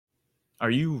Are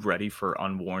you ready for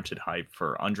unwarranted hype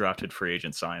for undrafted free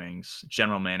agent signings,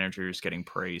 general managers getting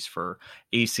praised for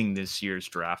acing this year's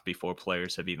draft before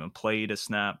players have even played a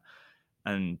snap?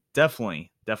 And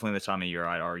definitely the time of year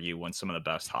I'd argue when some of the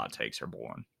best hot takes are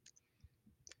born.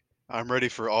 I'm ready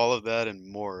for all of that and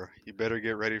more. You better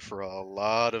get ready for a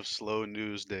lot of slow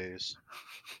news days.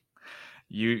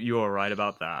 You are right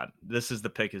about that. This is the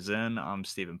pick is in. I'm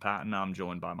Stephen Patton. I'm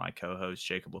joined by my co-host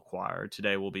Jacob LaQuire.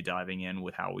 Today we'll be diving in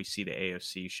with how we see the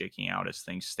AFC shaking out as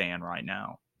things stand right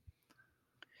now.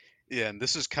 Yeah, and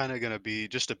this is kind of going to be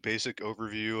just a basic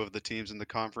overview of the teams in the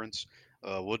conference.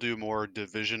 We'll do more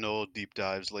divisional deep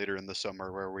dives later in the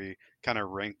summer where we kind of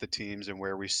rank the teams and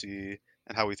where we see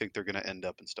and how we think they're going to end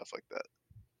up and stuff like that.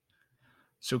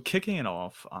 So kicking it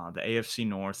off, the AFC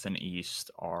North and East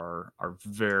are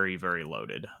very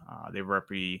loaded. They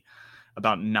represent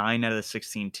about 9 out of the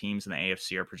 16 teams in the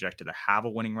AFC are projected to have a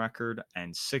winning record,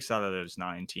 and 6 out of those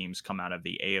 9 teams come out of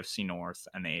the AFC North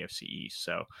and the AFC East.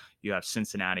 So you have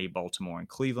Cincinnati, Baltimore, and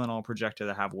Cleveland all projected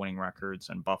to have winning records,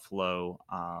 and Buffalo,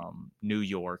 New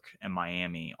York, and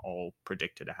Miami all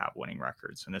predicted to have winning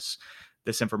records. And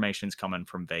this information is coming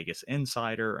from Vegas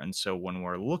Insider. And so when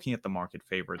we're looking at the market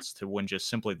favorites to win just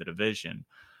simply the division,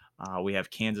 we have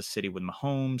Kansas City with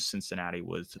Mahomes, Cincinnati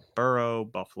with Burrow,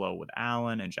 Buffalo with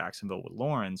Allen, and Jacksonville with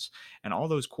Lawrence. And all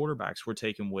those quarterbacks were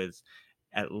taken with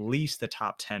at least the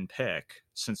top 10 pick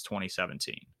since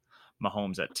 2017.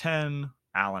 Mahomes at 10,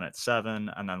 Allen at 7,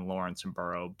 and then Lawrence and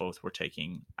Burrow both were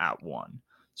taking at 1.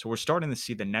 So we're starting to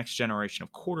see the next generation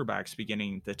of quarterbacks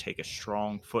beginning to take a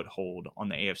strong foothold on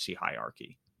the AFC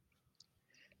hierarchy.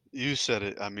 You said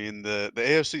it. I mean, the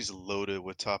AFC is loaded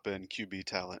with top end QB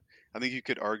talent. I think you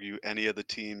could argue any of the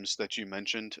teams that you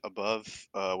mentioned above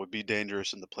would be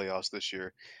dangerous in the playoffs this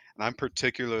year. And I'm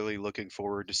particularly looking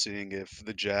forward to seeing if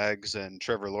the Jags and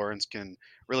Trevor Lawrence can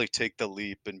really take the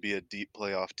leap and be a deep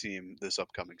playoff team this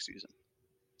upcoming season.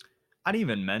 I'd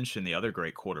even mention the other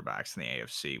great quarterbacks in the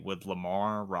AFC with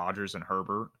Lamar, Rodgers, and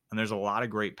Herbert. And there's a lot of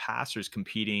great passers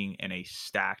competing in a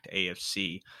stacked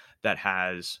AFC that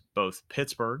has both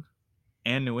Pittsburgh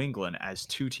and New England as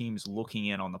two teams looking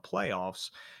in on the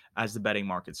playoffs as the betting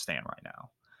markets stand right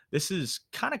now. This is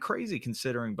kind of crazy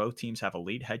considering both teams have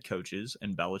elite head coaches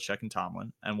in Belichick and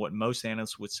Tomlin, and what most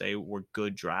analysts would say were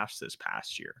good drafts this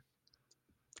past year.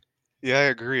 Yeah, I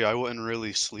agree. I wouldn't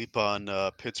really sleep on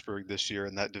Pittsburgh this year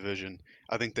in that division.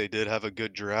 I think they did have a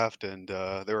good draft, and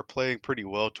they were playing pretty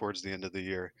well towards the end of the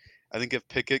year. I think if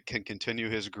Pickett can continue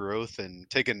his growth and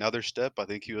take another step, I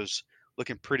think he was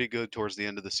looking pretty good towards the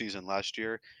end of the season last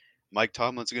year. Mike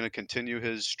Tomlin's going to continue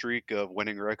his streak of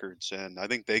winning records, and I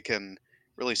think they can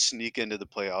really sneak into the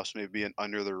playoffs, maybe be an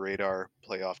under the radar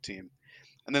playoff team.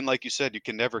 And then, like you said, you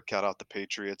can never count out the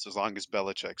Patriots as long as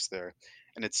Belichick's there.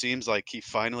 And it seems like he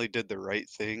finally did the right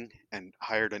thing and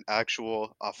hired an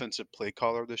actual offensive play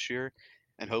caller this year.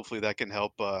 And hopefully that can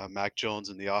help Mac Jones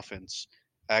and the offense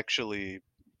actually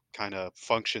kind of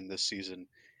function this season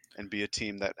and be a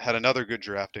team that had another good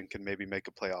draft and can maybe make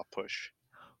a playoff push.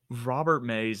 Robert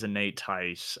Mays and Nate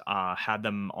Tice had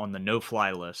them on the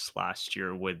no-fly list last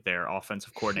year with their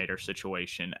offensive coordinator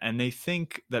situation, and they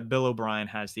think that Bill O'Brien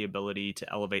has the ability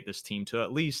to elevate this team to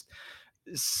at least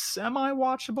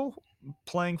semi-watchable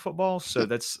playing football. So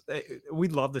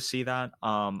we'd love to see that,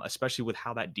 especially with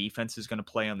how that defense is going to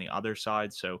play on the other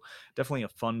side. So definitely a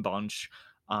fun bunch.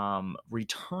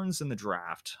 Returns in the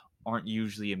draft aren't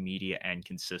usually immediate and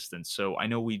consistent. So I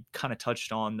know we kind of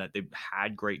touched on that they've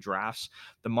had great drafts.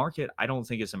 The market, I don't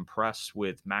think, is impressed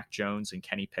with Mac Jones and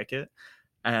Kenny Pickett.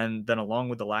 And then along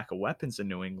with the lack of weapons in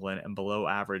New England and below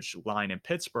average line in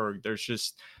Pittsburgh,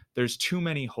 there's too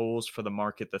many holes for the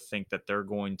market to think that they're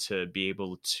going to be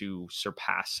able to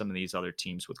surpass some of these other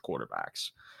teams with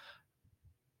quarterbacks.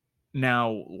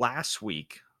 Now, last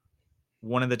week,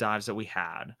 one of the dives that we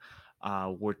had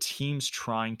were teams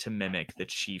trying to mimic the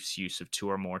Chiefs' use of two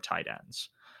or more tight ends.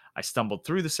 I stumbled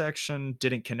through the section,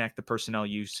 didn't connect the personnel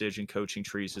usage and coaching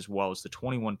trees as well as the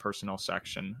 21 personnel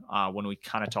section when we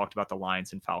kind of talked about the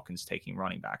Lions and Falcons taking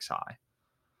running backs high.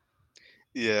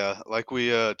 Yeah, like we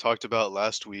talked about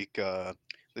last week, the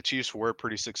Chiefs were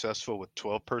pretty successful with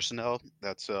 12 personnel.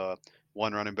 That's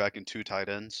one running back and two tight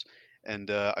ends.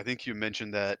 And I think you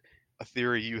mentioned that a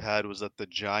theory you had was that the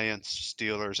Giants,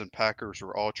 Steelers, and Packers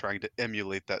were all trying to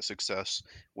emulate that success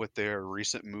with their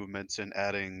recent movements and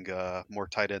adding more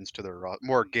tight ends to their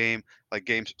more game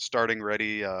starting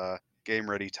ready, game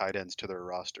ready tight ends to their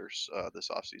rosters this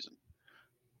offseason.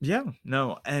 Yeah,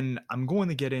 no, and I'm going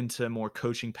to get into more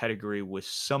coaching pedigree with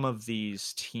some of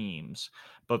these teams.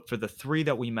 But for the three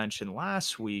that we mentioned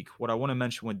last week, what I want to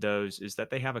mention with those is that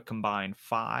they have a combined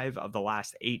five of the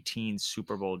last 18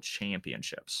 Super Bowl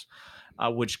championships,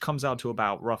 which comes out to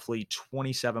about roughly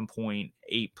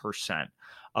 27.8%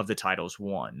 of the titles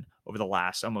won over the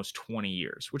last almost 20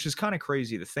 years, which is kind of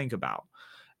crazy to think about.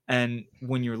 And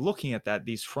when you're looking at that,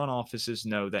 these front offices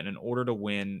know that in order to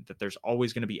win, that there's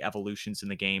always going to be evolutions in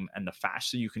the game, and the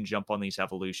faster you can jump on these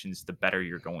evolutions, the better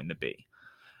you're going to be.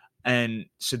 And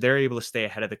so they're able to stay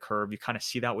ahead of the curve. You kind of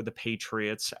see that with the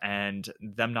Patriots and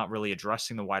them not really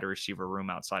addressing the wide receiver room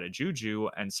outside of Juju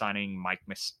and signing Mike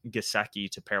Gesicki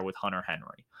to pair with Hunter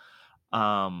Henry.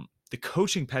 The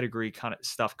coaching pedigree kind of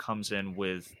stuff comes in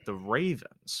with the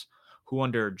Ravens, who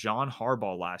under John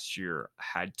Harbaugh last year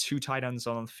had two tight ends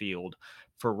on the field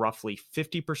for roughly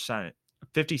 50%,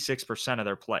 56% of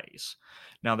their plays.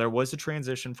 Now, there was a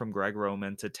transition from Greg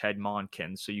Roman to Ted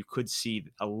Monken, so you could see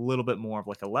a little bit more of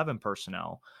like 11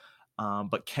 personnel,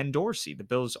 but Ken Dorsey, the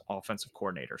Bills' offensive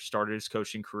coordinator, started his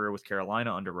coaching career with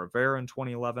Carolina under Rivera in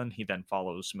 2011. He then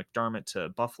follows McDermott to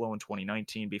Buffalo in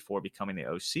 2019 before becoming the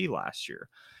OC last year.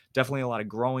 Definitely a lot of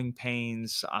growing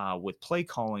pains with play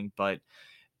calling, but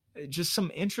just some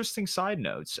interesting side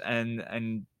notes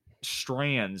and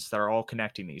strands that are all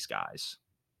connecting these guys.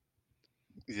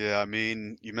 Yeah, I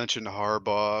mean, you mentioned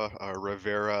Harbaugh,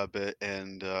 Rivera a bit,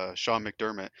 and Sean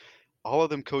McDermott. All of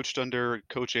them coached under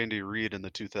Coach Andy Reid in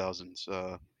the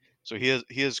 2000s. So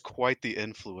he has quite the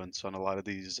influence on a lot of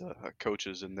these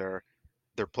coaches and their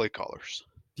play callers.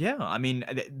 Yeah, I mean,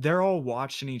 they're all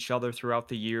watching each other throughout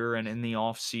the year and in the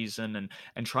off season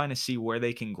and trying to see where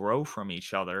they can grow from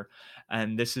each other.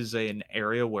 And this is an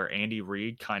area where Andy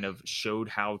Reid kind of showed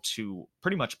how to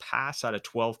pretty much pass out of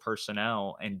 12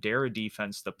 personnel and dare a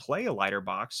defense to play a lighter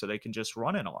box so they can just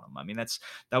run it on them. I mean,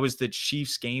 that was the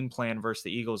Chiefs game plan versus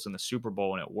the Eagles in the Super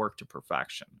Bowl and it worked to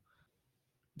perfection.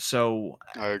 So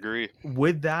I agree.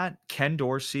 with that, Ken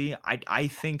Dorsey, I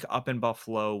think up in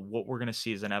Buffalo, what we're going to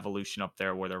see is an evolution up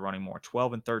there where they're running more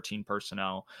 12 and 13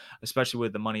 personnel, especially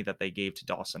with the money that they gave to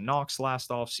Dawson Knox last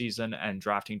offseason and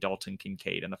drafting Dalton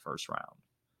Kincaid in the first round.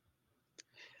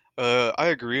 I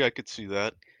agree. I could see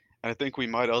that. And I think we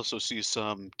might also see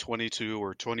some 22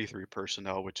 or 23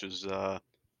 personnel, which is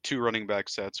two running back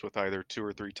sets with either two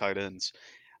or three tight ends.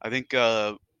 I think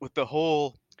with the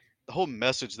whole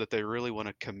message that they really want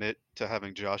to commit to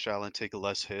having Josh Allen take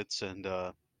less hits and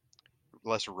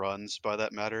less runs by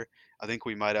that matter. I think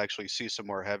we might actually see some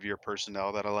more heavier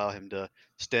personnel that allow him to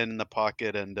stand in the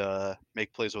pocket and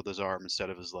make plays with his arm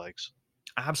instead of his legs.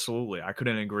 Absolutely. I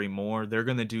couldn't agree more. They're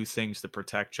going to do things to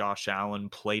protect Josh Allen,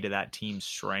 play to that team's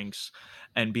strengths,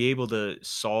 and be able to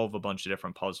solve a bunch of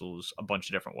different puzzles a bunch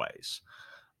of different ways.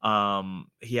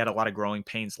 He had a lot of growing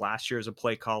pains last year as a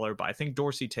play caller, but I think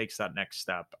Dorsey takes that next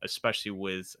step, especially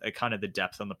with kind of the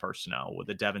depth on the personnel, with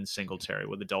the Devin Singletary,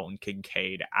 with the Dalton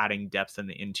Kincaid, adding depth in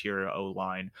the interior O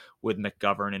line with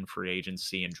McGovern in free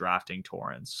agency and drafting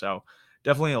Torrance. So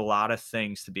definitely a lot of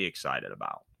things to be excited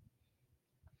about.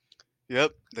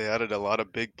 Yep, they added a lot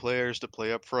of big players to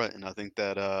play up front, and I think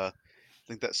that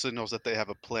signals that they have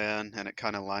a plan, and it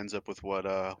kind of lines up with what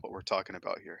we're talking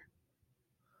about here.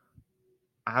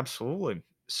 Absolutely.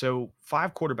 So,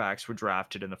 5 quarterbacks were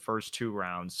drafted in the first 2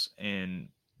 rounds in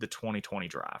the 2020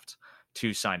 draft.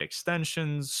 2 signed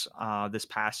extensions this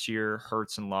past year,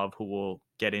 Hurts and Love, who we'll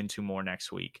get into more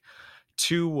next week.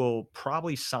 2 will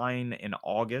probably sign in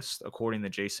August, according to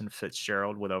Jason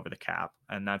Fitzgerald, with over the cap,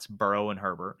 and that's Burrow and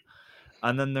Herbert.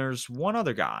 And then there's one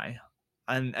other guy,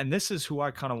 and this is who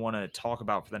I kind of want to talk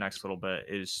about for the next little bit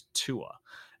is Tua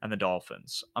and the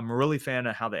Dolphins. I'm a really fan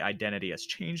of how the identity has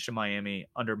changed in Miami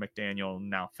under McDaniel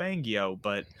now Fangio,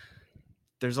 but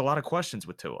there's a lot of questions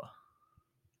with Tua.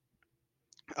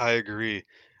 I agree.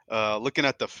 Looking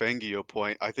at the Fangio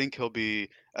point, I think he'll be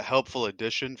a helpful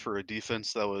addition for a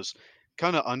defense that was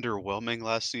kind of underwhelming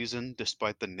last season,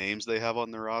 despite the names they have on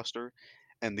the roster.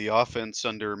 And the offense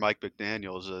under Mike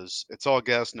McDaniels is it's all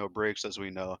gas, no brakes, as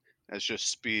we know. It's just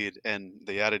speed, and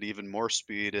they added even more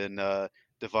speed in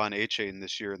Devon Achane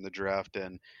this year in the draft.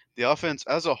 And the offense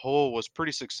as a whole was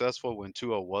pretty successful when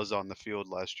Tua was on the field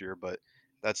last year, but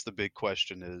that's the big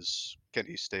question: is can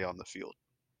he stay on the field?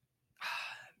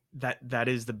 That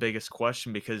is the biggest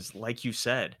question because, like you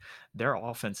said, their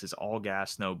offense is all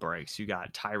gas, no breaks. You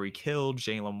got Tyreek Hill,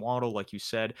 Jalen Waddle, like you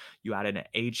said. You added an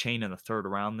A chain in the third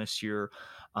round this year.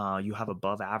 You have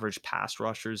above average pass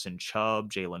rushers in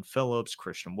Chubb, Jalen Phillips,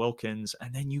 Christian Wilkins,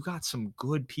 and then you got some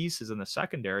good pieces in the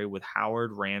secondary with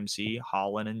Howard, Ramsey,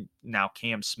 Holland, and now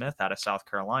Cam Smith out of South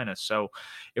Carolina. So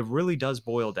it really does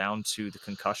boil down to the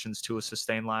concussions Tua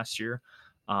sustained last year.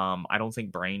 I don't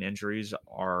think brain injuries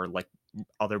are like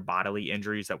other bodily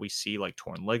injuries that we see, like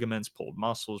torn ligaments, pulled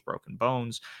muscles, broken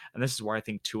bones. And this is where I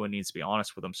think Tua needs to be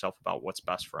honest with himself about what's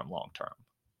best for him long term.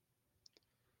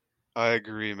 I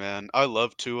agree, man. I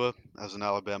love Tua as an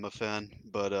Alabama fan,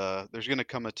 but there's going to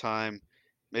come a time,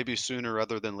 maybe sooner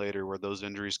rather than later, where those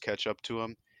injuries catch up to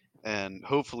him. And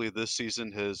hopefully this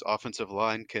season, his offensive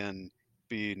line can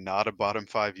be not a bottom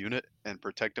five unit and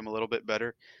protect him a little bit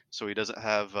better so he doesn't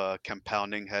have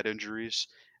compounding head injuries.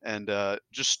 And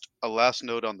just a last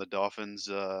note on the Dolphins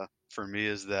for me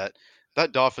is that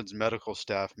that Dolphins medical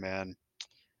staff, man,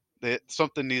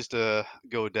 something needs to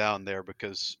go down there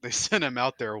because they sent him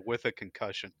out there with a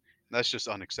concussion. That's just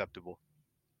unacceptable.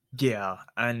 Yeah,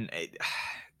 and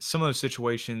some of those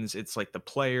situations, it's like the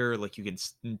player, like you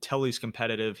can tell he's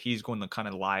competitive. He's going to kind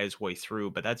of lie his way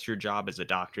through, but that's your job as a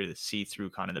doctor to see through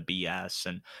kind of the BS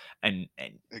and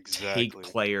take Exactly.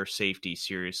 player safety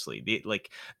seriously.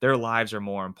 Like their lives are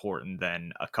more important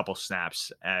than a couple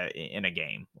snaps in a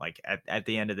game. Like at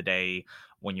the end of the day,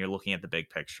 when you're looking at the big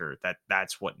picture,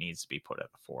 that's what needs to be put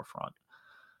at the forefront. Right.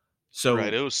 So,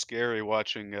 It was scary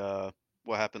watching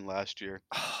what happened last year.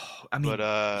 I But mean,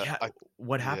 yeah, I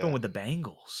what happened yeah. with the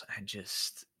Bengals and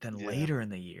just then Yeah. later in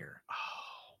the year.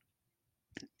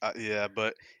 Oh, Yeah,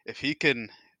 but if he can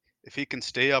if he can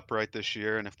stay upright this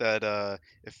year and if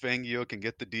Fangio can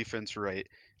get the defense right,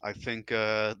 I think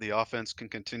the offense can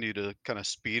continue to kind of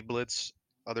speed blitz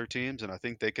other teams and I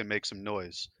think they can make some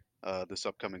noise this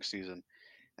upcoming season.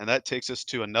 And that takes us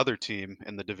to another team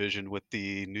in the division with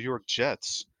the New York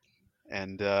Jets.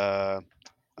 And I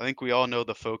think we all know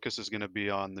the focus is going to be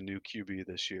on the new QB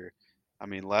this year. I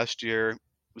mean, last year,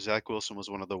 Zach Wilson was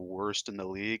one of the worst in the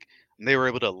league, and they were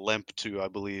able to limp to, I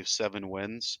believe, 7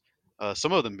 wins,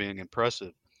 some of them being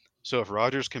impressive. So if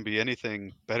Rodgers can be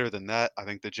anything better than that, I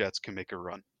think the Jets can make a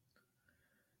run.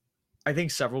 I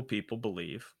think several people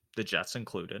believe, the Jets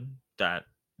included, that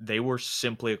they were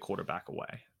simply a quarterback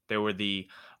away. They were the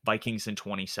Vikings in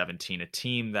 2017, a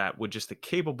team that, with just a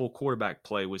capable quarterback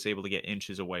play, was able to get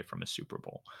inches away from a Super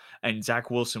Bowl. And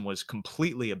Zach Wilson was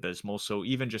completely abysmal. So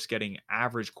even just getting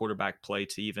average quarterback play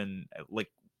to even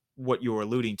like what you were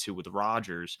alluding to with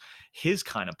Rodgers, his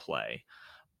kind of play,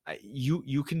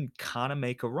 you can kind of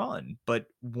make a run. But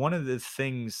one of the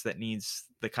things that needs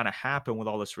to kind of happen with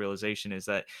all this realization is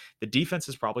that the defense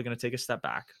is probably going to take a step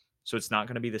back. So it's not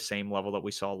going to be the same level that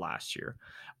we saw last year.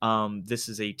 This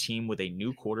is a team with a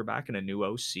new quarterback and a new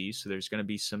OC, so there's going to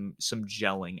be some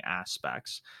gelling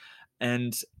aspects.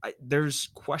 And there's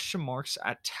question marks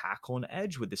at tackle and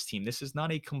edge with this team. This is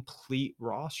not a complete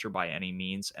roster by any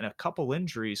means, and a couple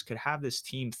injuries could have this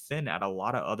team thin at a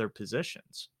lot of other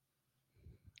positions.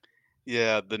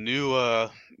 Yeah,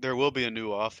 there will be a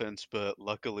new offense, but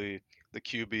luckily the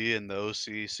QB and the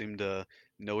OC seem to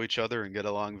know each other and get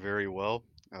along very well.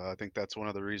 I think that's one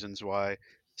of the reasons why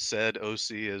said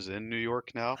OC is in New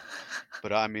York now.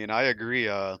 But I mean, I agree.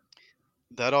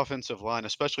 That offensive line,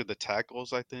 especially the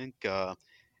tackles, I think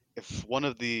if one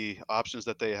of the options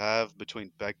that they have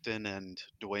between Becton and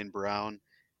Dwayne Brown,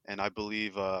 and I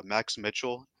believe Max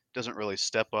Mitchell doesn't really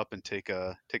step up and take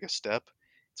a step,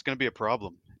 it's going to be a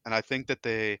problem. And I think that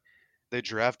they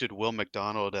drafted Will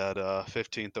McDonald at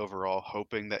 15th overall,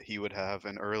 hoping that he would have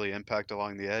an early impact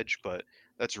along the edge, but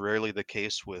that's rarely the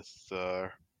case with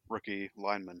rookie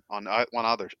linemen on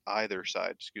either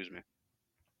side. Excuse me.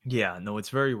 Yeah, no, it's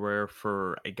very rare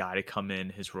for a guy to come in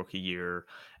his rookie year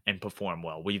and perform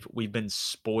well. We've been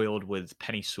spoiled with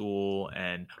Penny Sewell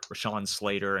and Rashawn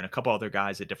Slater and a couple other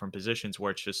guys at different positions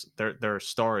where it's just they're a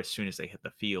star as soon as they hit the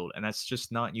field, and that's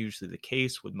just not usually the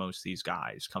case with most of these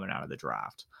guys coming out of the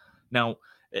draft. Now,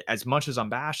 as much as I'm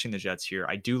bashing the Jets here,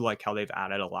 I do like how they've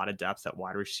added a lot of depth at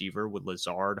wide receiver with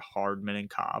Lazard, Hardman, and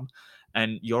Cobb.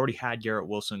 And you already had Garrett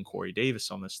Wilson and Corey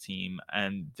Davis on this team.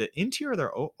 And the interior of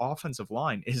their offensive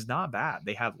line is not bad.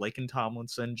 They have Laken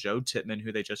Tomlinson, Joe Tittman,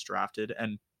 who they just drafted,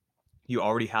 and you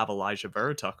already have Elijah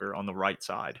Vera Tucker on the right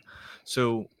side.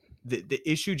 So the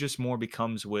issue just more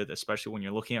becomes with, especially when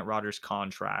you're looking at Rodgers'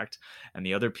 contract and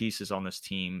the other pieces on this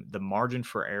team, the margin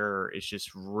for error is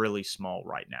just really small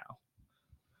right now.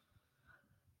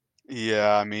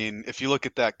 Yeah, I mean, if you look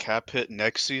at that cap hit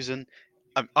next season,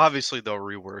 Obviously, they'll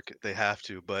rework it, they have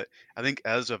to, but I think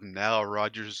as of now,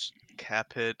 Rodgers'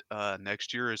 cap hit,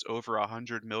 next year is over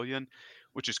 100 million,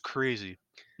 which is crazy.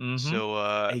 Mhm. So,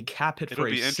 A cap hit it'll for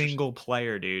a be interesting. single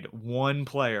player, dude. One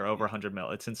player over 100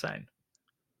 mil. It's insane.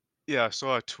 Yeah, I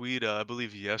saw a tweet, I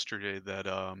believe yesterday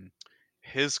that,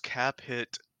 his cap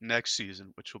hit next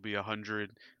season, which will be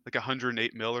 100 like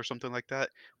 108 mil or something like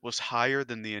that, was higher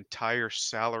than the entire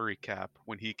salary cap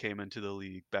when he came into the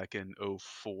league back in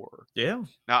 '04. Yeah.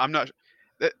 Now, I'm not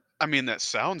that I mean, that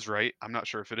sounds right. I'm not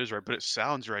sure if it is right, but it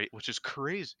sounds right, which is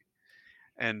crazy.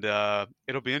 And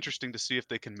it'll be interesting to see if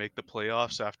they can make the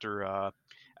playoffs after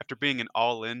being an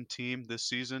all-in team this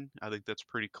season. I think that's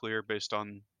pretty clear based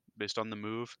on the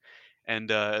move.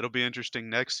 And it'll be interesting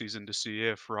next season to see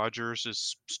if Rodgers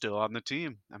is still on the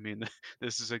team. I mean,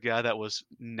 this is a guy that was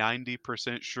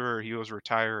 90% sure he was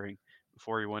retiring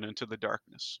before he went into the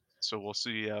darkness. So we'll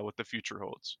see what the future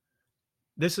holds.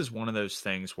 This is one of those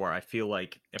things where I feel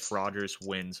like if Rodgers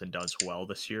wins and does well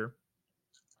this year,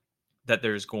 that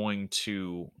there's going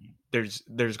to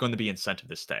be incentive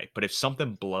to stay. But if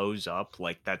something blows up,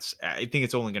 like I think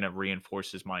it's only going to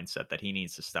reinforce his mindset that he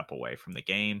needs to step away from the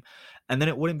game. And then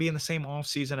it wouldn't be in the same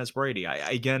offseason as Brady. I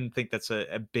again think that's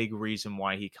a big reason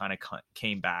why he kind of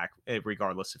came back,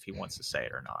 regardless if he wants to say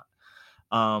it or not.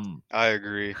 Um, I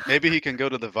agree. Maybe he can go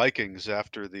to the Vikings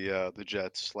after the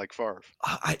Jets, like Favre.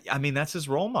 I mean, that's his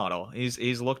role model.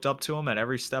 He's looked up to him at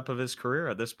every step of his career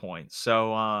at this point.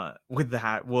 So with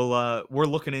that, we're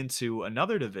looking into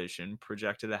another division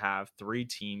projected to have three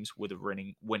teams with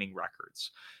winning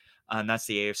records. And that's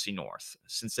the AFC North.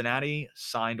 Cincinnati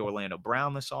signed Orlando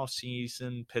Brown this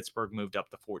offseason. Pittsburgh moved up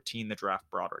to 14 to draft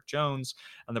Broderick Jones,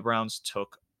 and the Browns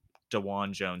took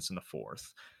DeJuan Jones in the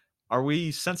fourth. Are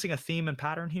we sensing a theme and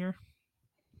pattern here?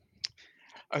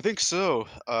 I think so.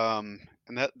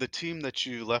 And that the team that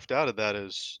you left out of that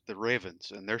is the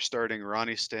Ravens, and they're starting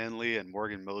Ronnie Stanley and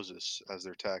Morgan Moses as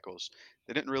their tackles.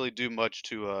 They didn't really do much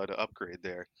to upgrade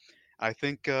there. I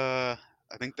think uh,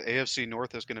 I think the AFC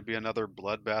North is going to be another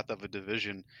bloodbath of a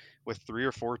division with three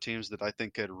or four teams that I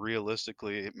think could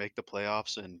realistically make the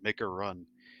playoffs and make a run.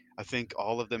 I think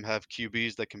all of them have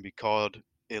QBs that can be called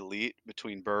elite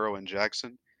between Burrow and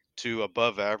Jackson to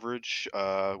above average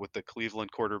with the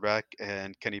Cleveland quarterback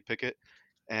and Kenny Pickett.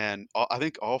 And I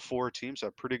think all four teams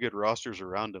have pretty good rosters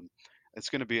around them. It's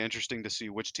going to be interesting to see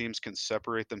which teams can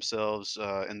separate themselves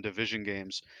in division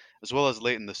games as well as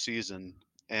late in the season.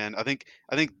 And I think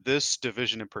this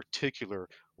division in particular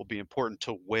will be important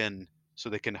to win so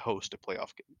they can host a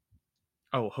playoff game.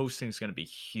 Oh, hosting is going to be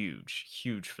huge,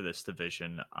 huge for this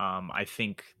division. I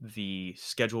think the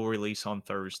schedule release on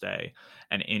Thursday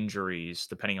and injuries,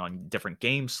 depending on different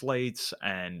game slates,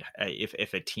 and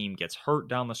if a team gets hurt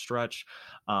down the stretch,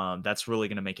 that's really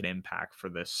going to make an impact for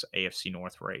this AFC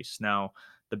North race. Now,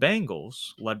 the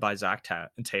Bengals, led by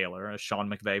Taylor, a Sean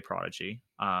McVay prodigy,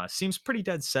 seems pretty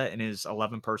dead set in his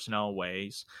 11 personnel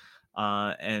ways,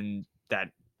 and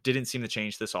that didn't seem to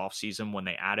change this offseason when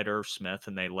they added Irv Smith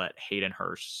and they let Hayden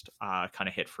Hurst kind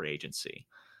of hit free agency.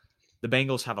 The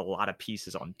Bengals have a lot of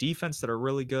pieces on defense that are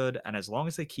really good, and as long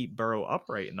as they keep Burrow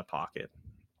upright in the pocket,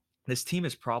 this team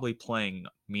is probably playing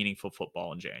meaningful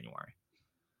football in January.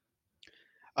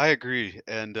 I agree.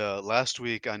 And last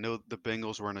week, I know the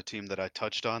Bengals weren't a team that I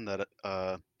touched on that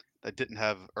didn't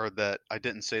have or that I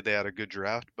didn't say they had a good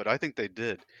draft, but I think they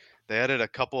did. They added a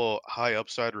couple high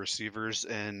upside receivers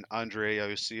in Andre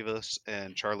Iosivas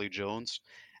and Charlie Jones,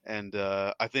 and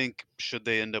I think should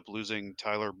they end up losing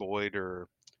Tyler Boyd or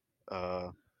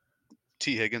uh,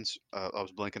 T. Higgins. I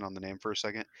was blanking on the name for a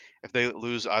second. If they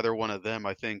lose either one of them,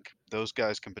 I think those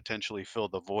guys can potentially fill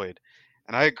the void.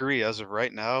 And I agree. As of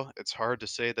right now, it's hard to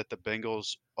say that the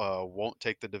Bengals won't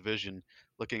take the division,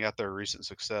 looking at their recent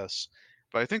success.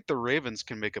 But I think the Ravens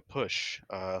can make a push.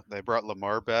 They brought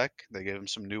Lamar back. They gave him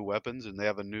some new weapons, and they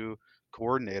have a new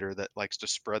coordinator that likes to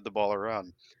spread the ball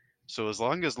around. So as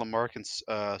long as Lamar can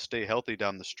stay healthy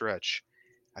down the stretch,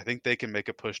 I think they can make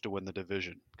a push to win the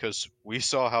division because we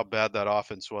saw how bad that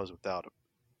offense was without him.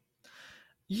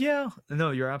 Yeah,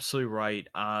 no, you're absolutely right.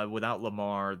 Without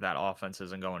Lamar, that offense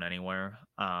isn't going anywhere.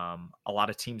 A lot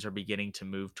of teams are beginning to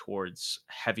move towards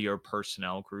heavier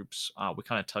personnel groups. We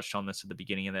kind of touched on this at the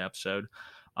beginning of the episode,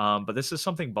 but this is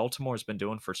something Baltimore has been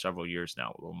doing for several years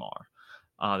now with Lamar.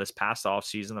 This past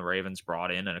offseason, the Ravens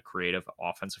brought in a creative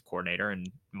offensive coordinator in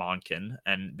Monken,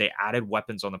 and they added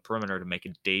weapons on the perimeter to make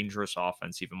a dangerous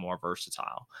offense even more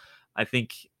versatile. I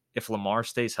think if Lamar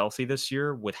stays healthy this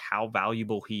year, with how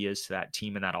valuable he is to that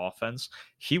team and that offense,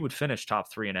 he would finish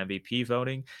top 3 in MVP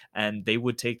voting, and they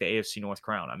would take the AFC North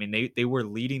crown. I mean, they were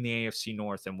leading the AFC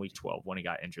North in Week 12 when he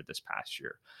got injured this past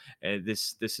year.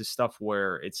 This is stuff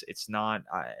where it's not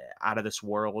out of this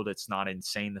world. It's not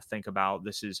insane to think about.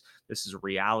 This is a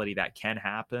reality that can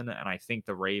happen, and I think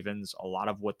the Ravens, a lot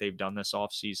of what they've done this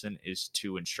offseason is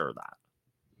to ensure that.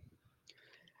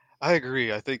 I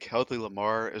agree. I think healthy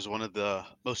Lamar is one of the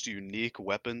most unique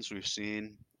weapons we've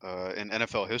seen in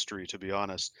NFL history, to be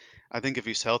honest. I think if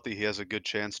he's healthy, he has a good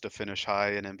chance to finish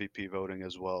high in MVP voting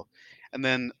as well. And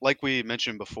then, like we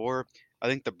mentioned before, I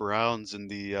think the Browns and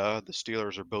the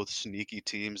Steelers are both sneaky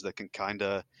teams that can kind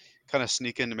of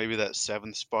sneak into maybe that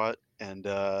seventh spot and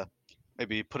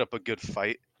maybe put up a good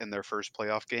fight in their first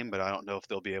playoff game. But I don't know if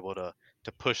they'll be able to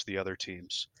push the other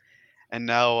teams. And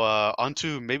now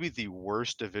onto maybe the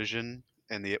worst division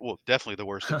in the well, definitely the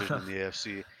worst division in the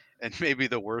AFC, and maybe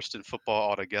the worst in football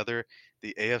altogether,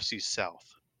 the AFC South.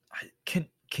 Can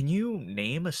you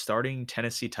name a starting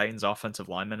Tennessee Titans offensive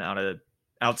lineman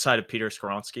outside of Peter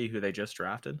Skoronski, who they just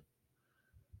drafted?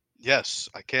 Yes,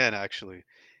 I can actually.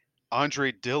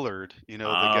 Andre Dillard, the Oh,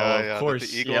 guy of that the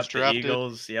course. Eagles Yep, the drafted,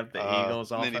 Eagles. Yep, the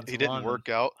Eagles and then he offensive didn't lineman. work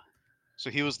out, so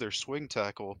he was their swing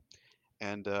tackle.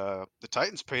 And the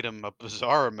Titans paid him a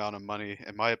bizarre amount of money,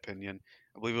 in my opinion.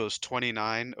 I believe it was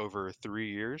 29 over 3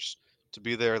 years to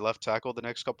be their left tackle the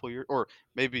next couple of years, or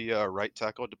maybe right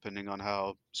tackle, depending on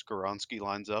how Skoronski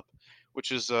lines up,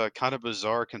 which is kind of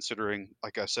bizarre considering,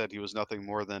 like I said, he was nothing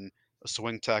more than a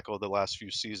swing tackle the last few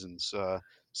seasons.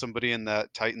 Somebody in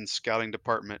that Titans scouting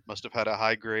department must have had a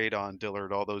high grade on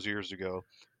Dillard all those years ago,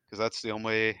 because that's the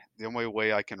only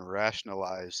way I can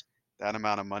rationalize that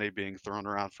amount of money being thrown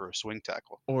around for a swing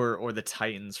tackle. Or the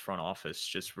Titans front office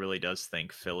just really does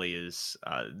think Philly is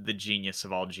the genius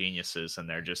of all geniuses, and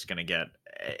they're just going to get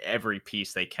every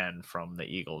piece they can from the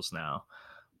Eagles now.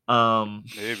 Um,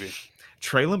 Maybe.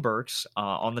 Traylon Burks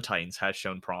on the Titans has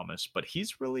shown promise, but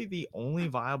he's really the only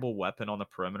viable weapon on the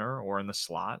perimeter or in the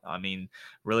slot. I mean,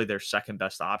 really, their second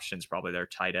best option is probably their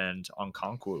tight end on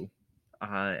Konkwu,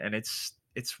 and it's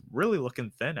really looking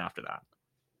thin after that.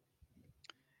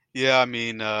 Yeah, I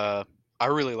mean, I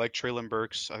really like Traylon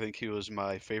Burks. I think he was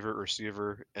my favorite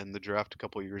receiver in the draft a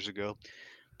couple years ago.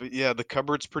 But yeah, the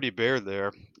cupboard's pretty bare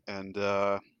there, and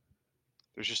there's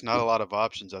just not a lot of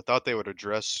options. I thought they would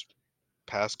address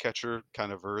pass catcher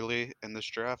kind of early in this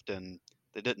draft, and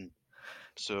they didn't.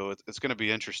 So it's going to be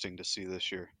interesting to see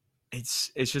this year.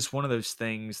 It's just one of those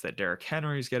things that Derrick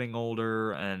Henry's getting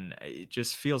older, and it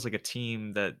just feels like a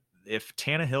team that if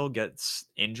Tannehill gets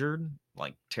injured,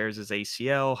 like tears his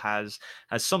ACL, has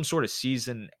some sort of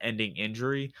season-ending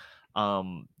injury,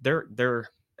 they're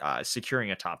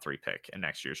securing a top 3 pick in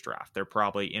next year's draft. They're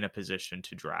probably in a position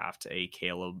to draft a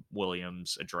Caleb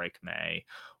Williams, a Drake May,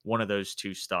 one of those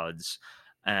 2 studs,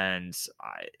 and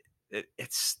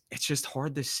it's just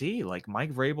hard to see. Like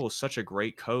Mike Vrabel is such a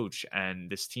great coach,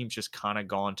 and this team's just kind of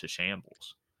gone to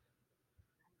shambles.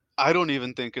 I don't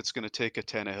even think it's going to take a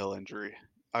Tannehill injury.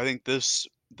 I think this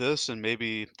and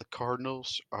maybe the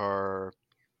Cardinals are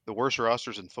the worst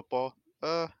rosters in football.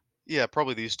 Yeah,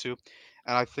 probably these two.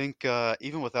 And I think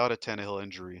even without a Tannehill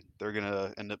injury, they're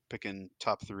gonna end up picking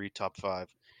top three, top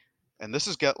five. And this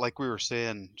has got, like we were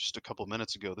saying just a couple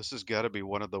minutes ago, this has got to be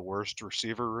one of the worst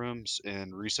receiver rooms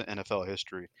in recent NFL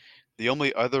history. The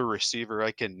only other receiver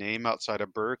I can name outside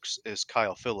of Burks is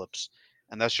Kyle Phillips,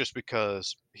 and that's just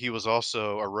because he was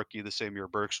also a rookie the same year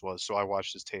Burks was, so I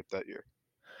watched his tape that year.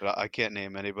 But I can't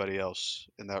name anybody else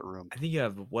in that room. I think you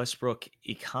have Westbrook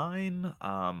Ekine.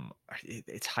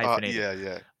 It's hyphenated. Yeah,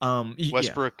 yeah. Yeah.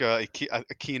 Westbrook,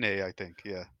 Akine, I think.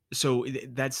 Yeah. So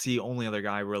that's the only other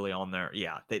guy really on there.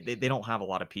 Yeah, they don't have a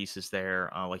lot of pieces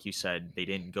there. Like you said, they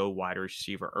didn't go wide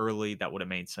receiver early. That would have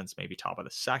made sense, maybe top of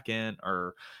the second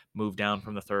or move down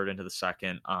from the third into the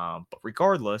second. But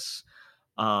regardless,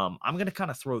 I'm going to kind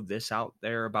of throw this out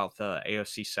there about the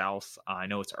AFC South. I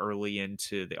know it's early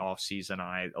into the offseason.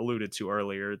 I alluded to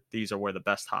earlier, these are where the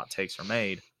best hot takes are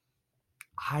made.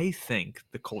 I think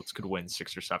the Colts could win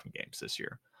 6 or 7 games this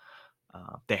year.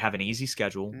 They have an easy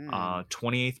schedule, Hmm.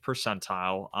 28th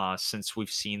percentile since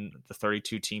we've seen the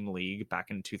 32 team league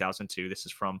back in 2002. This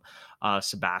is from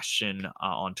Sebastian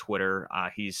on Twitter.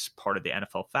 He's part of the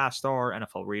NFL FastR,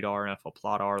 NFL Radar, NFL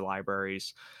PlotR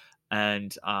libraries.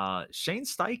 And Shane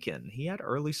Steichen, he had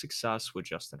early success with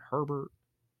Justin Herbert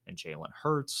and Jalen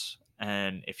Hurts.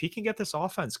 And if he can get this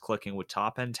offense clicking with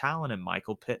top end talent and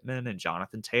Michael Pittman and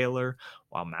Jonathan Taylor,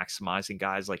 while maximizing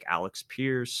guys like Alex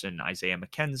Pierce and Isaiah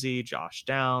McKenzie, Josh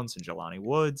Downs, and Jelani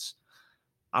Woods,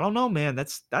 I don't know, man.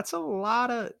 That's a lot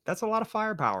of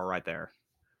firepower right there.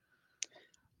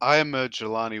 I am a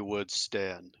Jelani Woods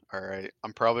stan. All right,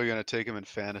 I'm probably going to take him in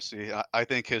fantasy. I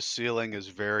think his ceiling is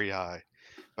very high.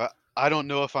 But I don't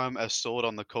know if I'm as sold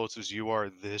on the Colts as you are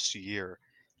this year.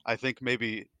 I think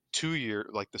maybe 2 year,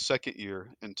 like the second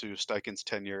year into Steichen's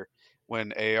tenure,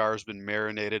 when AR has been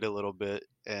marinated a little bit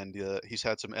and he's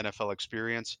had some NFL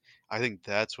experience, I think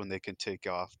that's when they can take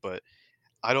off. But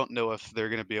I don't know if they're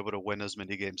going to be able to win as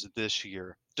many games this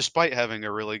year, despite having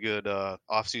a really good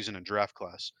offseason and draft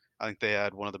class. I think they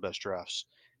had one of the best drafts.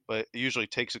 But it usually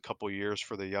takes a couple years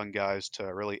for the young guys to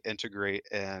really integrate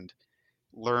and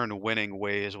learn winning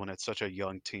ways when it's such a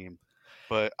young team.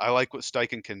 But I like what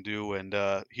Steichen can do, and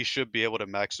he should be able to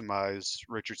maximize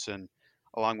Richardson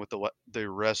along with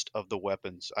the rest of the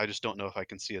weapons. I just don't know if I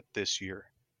can see it this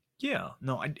year. Yeah,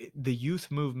 no, the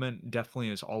youth movement definitely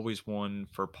is always one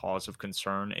for pause of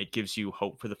concern. It gives you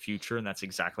hope for the future, and that's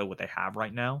exactly what they have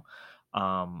right now.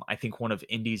 I think one of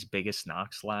Indy's biggest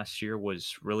knocks last year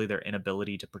was really their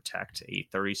inability to protect a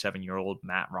 37-year-old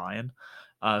Matt Ryan,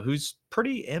 who's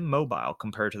pretty immobile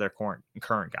compared to their current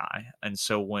guy. And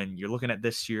so when you're looking at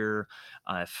this year,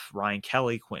 if Ryan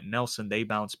Kelly, Quentin Nelson, they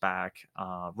bounce back,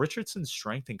 Richardson's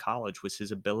strength in college was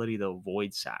his ability to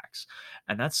avoid sacks.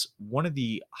 And that's one of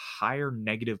the higher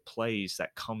negative plays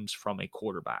that comes from a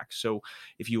quarterback. So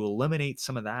if you eliminate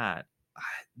some of that,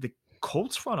 the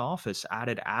Colts front office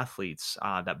added athletes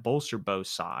that bolster both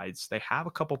sides. They have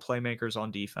a couple playmakers on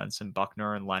defense in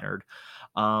Buckner and Leonard.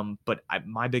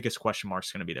 My biggest question mark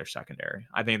is going to be their secondary.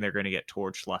 I think they're going to get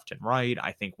torched left and right.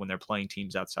 I think when they're playing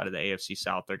teams outside of the AFC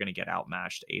South, they're going to get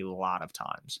outmatched a lot of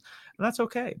times. And that's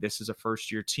okay. This is a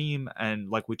first year team. And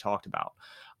like we talked about,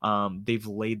 they've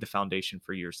laid the foundation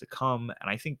for years to come. And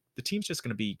I think the team's just going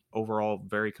to be overall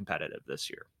very competitive this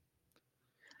year.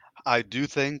 I do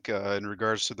think, in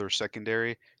regards to their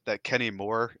secondary, that Kenny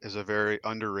Moore is a very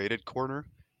underrated corner.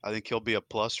 I think he'll be a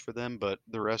plus for them, but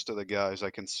the rest of the guys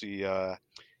I can see have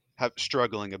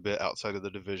struggling a bit outside of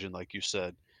the division, like you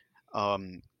said.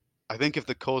 Um, I think if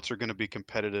the Colts are going to be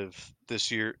competitive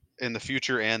this year, in the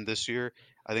future, and this year,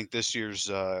 I think this year's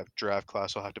draft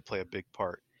class will have to play a big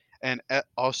part. And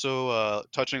also,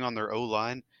 touching on their O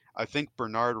line, I think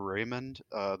Bernard Raymond,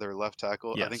 their left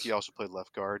tackle, I think he Yes. also played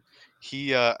left guard.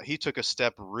 He took a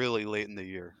step really late in the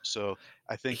year. So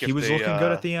I think He if was they, looking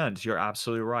good at the end. You're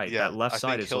absolutely right. yeah, That left I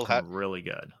side think is looking really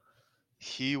good.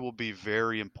 he will be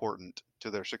very important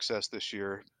to their success this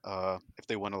year if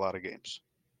they win a lot of games.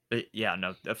 Yeah,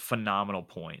 no, a phenomenal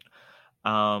point.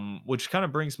 Which kind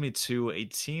of brings me to a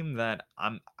team that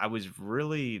I was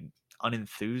really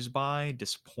unenthused by,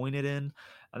 disappointed in,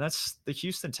 and that's the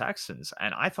Houston Texans.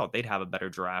 And I thought they'd have a better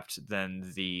draft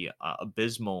than the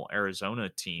abysmal Arizona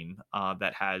team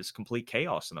that has complete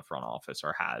chaos in the front office,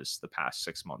 or has the past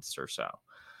 6 months or so.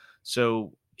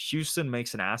 So Houston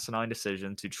makes an asinine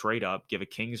decision to trade up, give a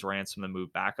king's ransom, to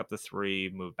move back up to three,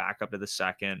 move back up to the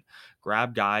second,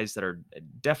 grab guys that are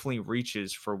definitely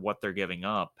reaches for what they're giving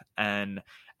up. And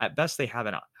at best, they have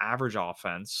an average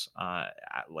offense,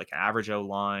 like an average O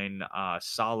line,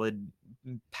 solid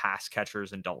pass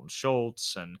catchers in Dalton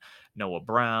Schultz and Noah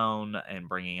Brown, and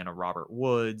bringing in a Robert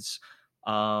Woods.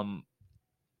 Um,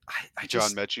 I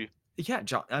John just, Mechie. yeah,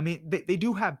 John, I mean, they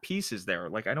do have pieces there.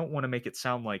 Like, I don't want to make it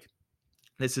sound like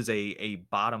this is a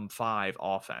bottom five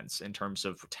offense in terms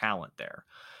of talent there.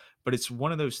 But it's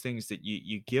one of those things that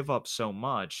you give up so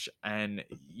much, and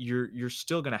you're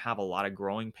still going to have a lot of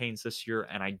growing pains this year.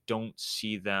 And I don't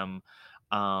see them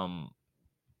um,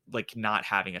 like not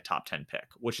having a top 10 pick,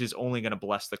 which is only going to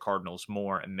bless the Cardinals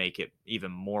more and make it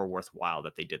even more worthwhile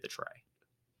that they did the trade.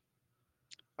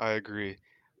 I agree.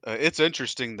 It's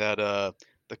interesting that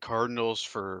the Cardinals,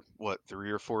 for what,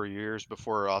 3 or 4 years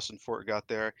before Austin Fort got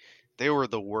there, they were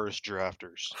the worst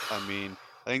drafters. I mean,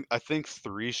 I think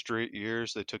 3 straight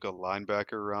years they took a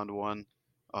linebacker round one.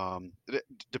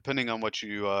 Depending on what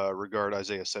you regard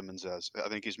Isaiah Simmons as, I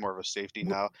think he's more of a safety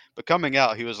now. But coming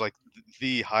out, he was like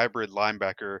the hybrid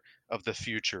linebacker of the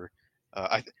future.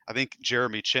 I think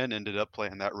Jeremy Chin ended up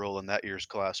playing that role in that year's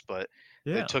class, but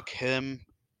they Yeah. took him,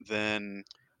 then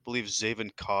I believe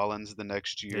Zaven Collins the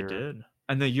next They year, did.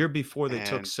 And the year before they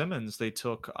took and Simmons, they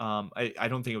took I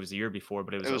don't think it was the year before,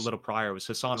 but it it was a was little prior. It was it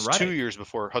Hassan was two Reddick. years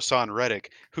before Hassan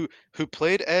Reddick, who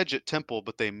played edge at Temple,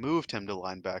 but they moved him to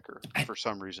linebacker for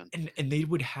some reason. And they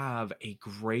would have a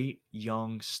great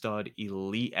young stud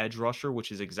elite edge rusher, which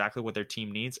is exactly what their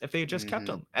team needs if they had just kept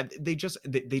Hmm. him. And they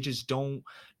just don't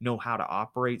know how to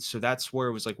operate. So that's where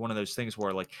it was like one of those things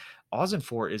where like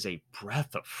Ossenfort is a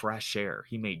breath of fresh air.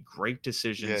 He made great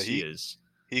Yeah, decisions. He he is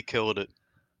he killed it.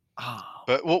 Ah,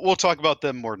 But we'll talk about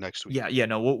them more next week. yeah, yeah,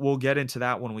 no, we'll get into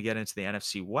that when we get into the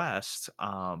NFC West.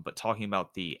 But talking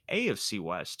about the AFC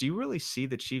West, do you really see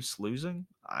the Chiefs losing?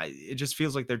 It just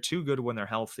feels like they're too good when they're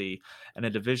healthy, and a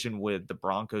division with the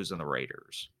Broncos and the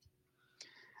Raiders.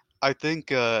 I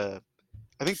think I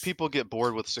think people get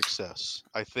bored with success.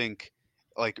 I think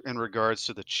like in regards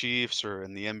to the Chiefs or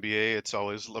in the NBA, it's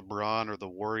always LeBron or the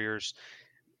Warriors.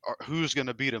 Who's going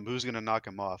to beat him? Who's going to knock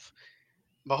him off?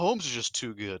 Mahomes is just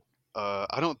too good.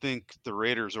 I don't think the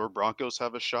Raiders or Broncos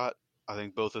have a shot. I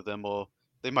think both of them will.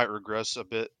 They might regress a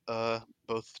bit,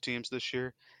 both teams this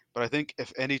year. But I think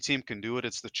if any team can do it,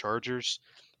 it's the Chargers.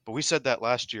 But we said that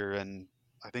last year, and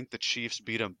I think the Chiefs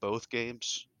beat them both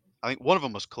games. I think one of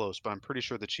them was close, but I'm pretty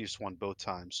sure the Chiefs won both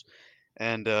times.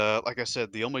 And like I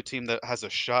said, the only team that has a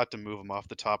shot to move them off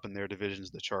the top in their division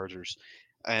is the Chargers.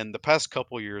 And the past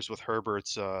couple years with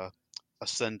Herbert's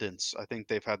ascendance, I think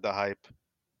they've had the hype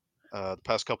the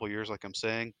past couple years, like I'm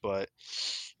saying, but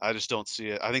I just don't see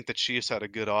it. I think the Chiefs had a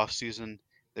good offseason.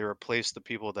 They replaced the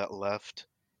people that left,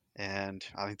 and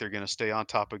I think they're going to stay on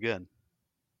top again.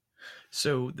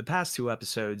 So the past two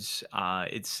episodes,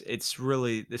 it's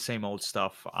really the same old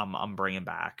stuff. I'm bringing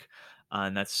back,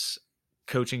 and that's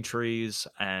coaching trees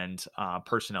and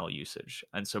personnel usage.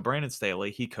 And so Brandon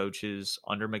Staley, he coaches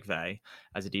under McVay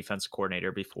as a defense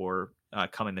coordinator before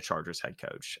coming the Chargers head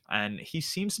coach, and he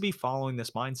seems to be following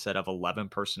this mindset of 11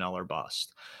 personnel or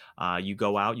bust. You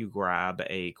go out, you grab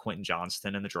a Quentin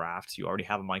Johnston in the draft. You already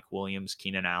have a Mike Williams,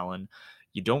 Keenan Allen.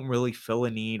 You don't really fill a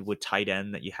need with tight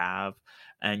end that you have,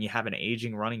 and you have an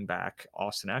aging running back,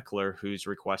 Austin Eckler, who's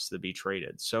requested to be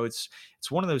traded. So it's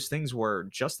one of those things where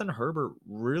Justin Herbert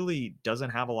really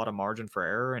doesn't have a lot of margin for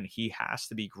error, and he has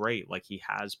to be great like he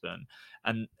has been.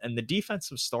 And the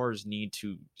defensive stars need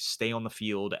to stay on the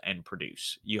field and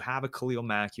produce. You have a Khalil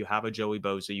Mack, you have a Joey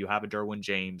Bosa, you have a Derwin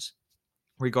James,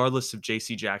 regardless if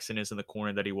JC Jackson is in the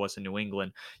corner that he was in New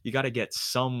England, you got to get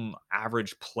some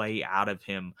average play out of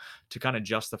him to kind of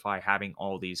justify having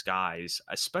all these guys,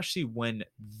 especially when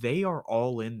they are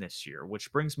all in this year,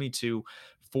 which brings me to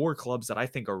four clubs that I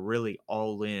think are really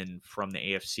all in from the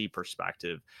AFC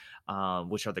perspective,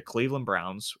 which are the Cleveland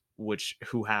Browns,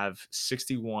 who have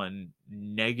 61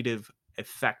 negative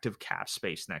effective cap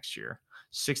space next year.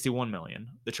 61 million.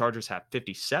 The Chargers have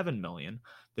 57 million.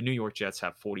 The New York Jets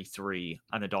have 43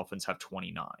 and the Dolphins have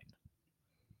 29.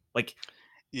 Like,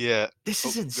 Yeah. this Oh,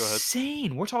 is go ahead.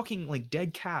 insane. We're talking like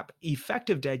dead cap,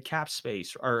 effective dead cap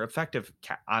space, or effective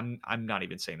cap. I'm not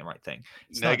even saying the right thing.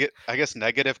 It's not. I guess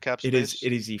negative cap It is space.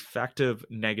 it is effective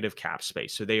negative cap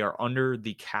space. So they are under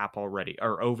the cap already,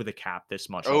 or over the cap this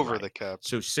much Over the already. cap.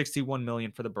 So 61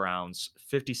 million for the Browns,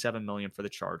 57 million for the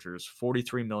Chargers,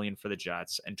 43 million for the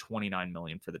Jets, and 29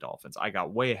 million for the Dolphins. I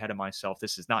got way ahead of myself.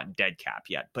 This is not dead cap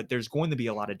yet, but there's going to be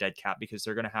a lot of dead cap because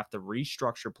they're going to have to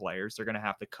restructure players. They're going to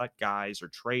have to cut guys or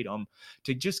trade them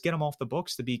to just get them off the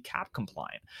books to be cap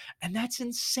compliant. And that's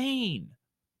insane.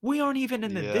 We aren't even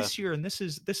in the Yeah. this year, and this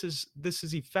is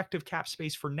effective cap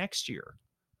space for next year.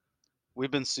 We've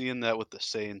been seeing that with the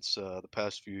Saints the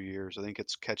past few years. I think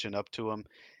it's catching up to them.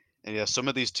 And yeah, some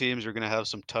of these teams are going to have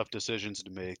some tough decisions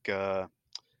to make. I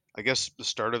guess the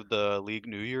start of the league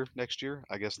new year next year.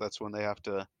 I guess that's when they have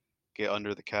to get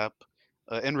under the cap.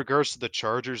 In regards to the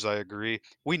Chargers, I agree.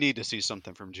 We need to see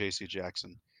something from J.C.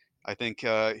 Jackson. I think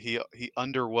he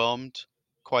underwhelmed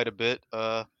quite a bit.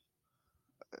 I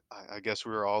guess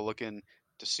we were all looking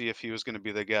to see if he was going to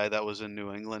be the guy that was in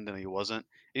New England, and he wasn't.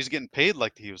 He's getting paid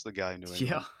like he was the guy in New Yeah.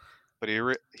 England, but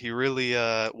he really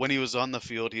when he was on the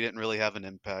field, he didn't really have an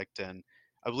impact, and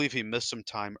I believe he missed some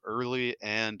time early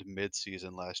and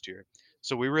mid-season last year.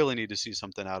 So we really need to see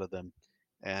something out of them,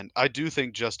 and I do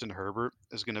think Justin Herbert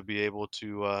is going to be able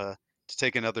to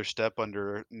take another step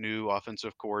under new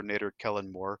offensive coordinator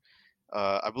Kellen Moore.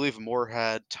 I believe Moore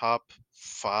had top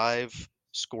five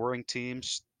scoring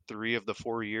teams 3 of the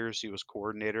 4 years he was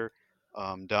coordinator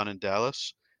down in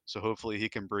Dallas. So hopefully he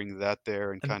can bring that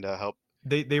there and And kind of help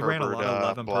they ran a Herbert lot of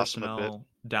 11 blossom a bit. personnel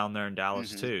down there in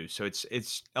Dallas hmm too. So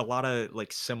it's a lot of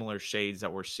like similar shades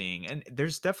that we're seeing. And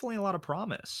there's definitely a lot of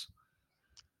promise.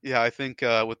 Yeah, I think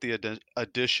with the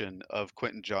addition of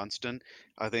Quentin Johnston,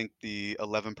 I think the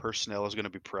 11 personnel is going to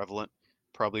be prevalent,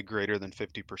 probably greater than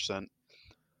 50%.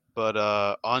 But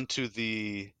on to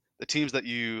the teams that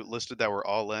you listed that were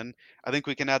all in. I think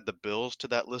we can add the Bills to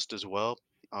that list as well.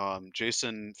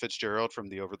 Jason Fitzgerald from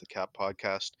the Over the Cap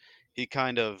podcast, he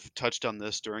kind of touched on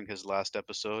this during his last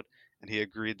episode, and he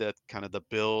agreed that kind of the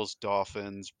Bills,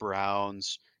 Dolphins,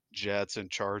 Browns, Jets,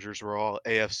 and Chargers were all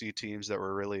AFC teams that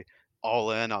were really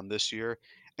all in on this year.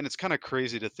 And it's kind of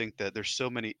crazy to think that there's so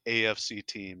many AFC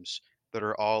teams that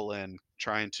are all in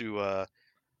trying to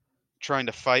trying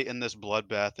to fight in this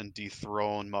bloodbath and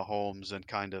dethrone Mahomes and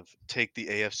kind of take the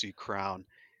AFC crown.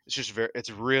 It's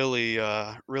really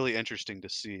really interesting to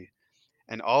see.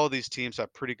 And all of these teams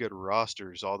have pretty good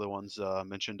rosters, all the ones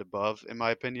mentioned above, in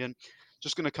my opinion.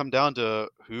 Just going to come down to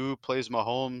who plays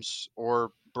Mahomes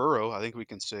or Burrow. I think we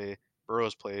can say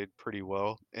Burrow's played pretty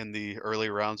well in the early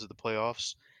rounds of the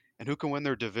playoffs, and who can win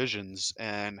their divisions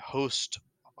and host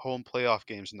home playoff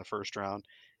games in the first round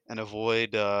and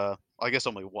avoid. I guess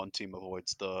only one team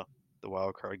avoids the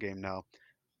wild card game now,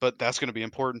 but that's going to be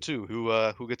important too.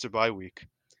 Who gets a bye week?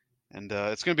 And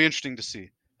it's going to be interesting to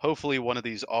see. Hopefully, one of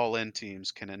these all-in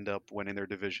teams can end up winning their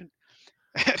division.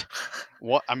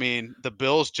 What I mean, the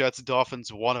Bills, Jets,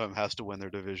 Dolphins, one of them has to win their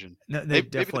division. No, they Maybe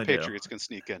the definitely do. Patriots can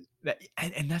sneak in.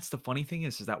 And that's the funny thing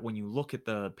is that when you look at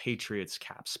the Patriots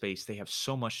cap space, they have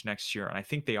so much next year, and I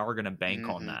think they are going to bank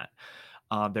on Hmm. that.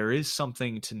 There is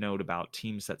something to note about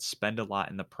teams that spend a lot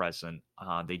in the present.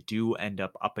 They do end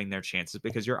up upping their chances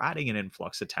because you're adding an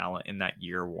influx of talent in that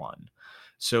year one.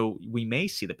 So we may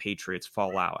see the Patriots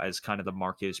fall out as kind of the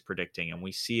market is predicting, and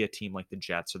we see a team like the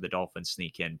Jets or the Dolphins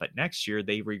sneak in. But next year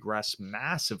they regress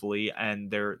massively, and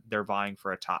they're vying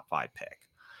for a top five pick.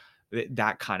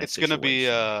 That kind of It's gonna be situation.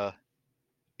 yeah,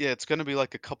 it's gonna be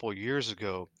like a couple years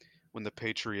ago when the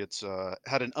Patriots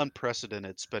had an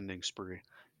unprecedented spending spree.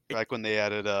 It, Back when they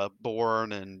added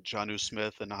Bourne and Jonnu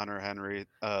Smith and Hunter Henry.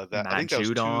 That I Matt think that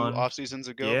was two Judon, off seasons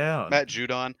ago. yeah. Matt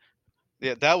Judon.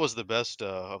 Yeah, that was the best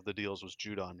of the deals was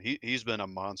Judon. He's been a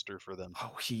monster for them.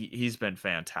 Oh, he's been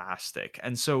fantastic.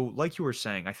 And so, like you were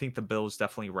saying, I think the Bills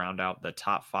definitely round out the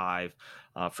top five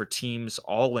for teams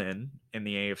all in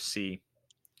the AFC.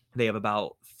 They have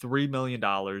about $3 million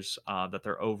that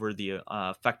they're over the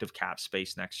effective cap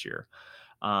space next year.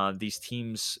 These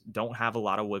teams don't have a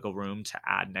lot of wiggle room to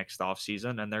add next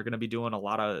offseason, and they're going to be doing a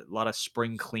lot of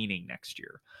spring cleaning next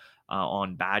year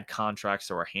on bad contracts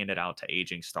that were handed out to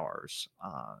aging stars.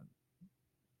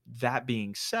 That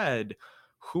being said,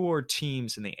 who are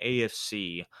teams in the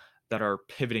AFC that are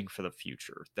pivoting for the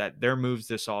future? That their moves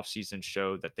this offseason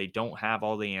show that they don't have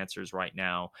all the answers right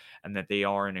now and that they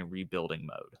are in a rebuilding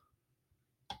mode.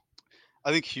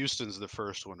 I think Houston's the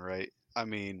first one, right? I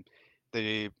mean,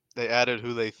 they added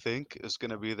who they think is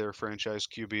going to be their franchise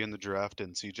QB in the draft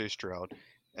in CJ Stroud.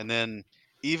 And then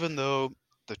even though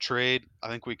the trade, I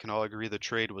think we can all agree the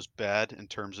trade was bad in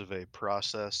terms of a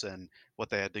process and what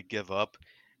they had to give up,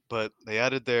 but they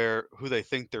added their who they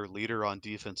think their leader on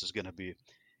defense is going to be.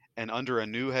 And under a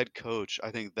new head coach,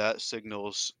 I think that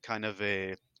signals kind of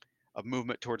a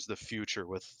movement towards the future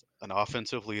with an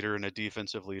offensive leader and a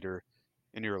defensive leader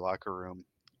in your locker room.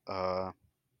 Uh,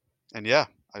 and yeah,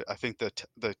 I think that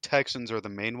the Texans are the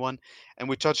main one, and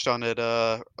we touched on it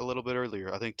a little bit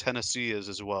earlier. I think Tennessee is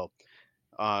as well.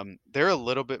 They're a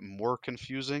little bit more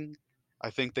confusing. I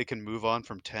think they can move on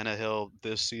from Tannehill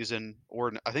this season,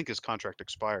 or I think his contract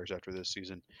expires after this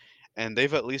season. And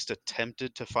they've at least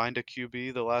attempted to find a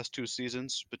QB the last two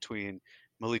seasons between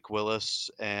Malik Willis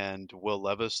and Will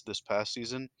Levis this past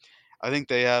season. I think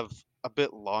they have a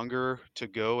bit longer to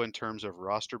go in terms of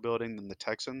roster building than the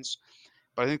Texans,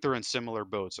 but I think they're in similar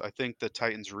boats. I think the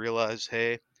Titans realize,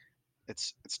 hey,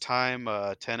 it's time.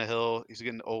 Tannehill, he's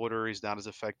getting older. He's not as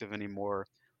effective anymore.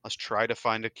 Let's try to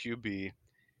find a QB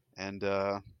and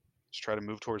let's try to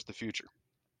move towards the future.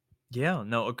 Yeah,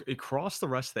 no, across the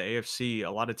rest of the AFC, a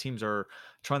lot of teams are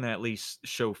trying to at least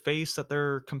show face that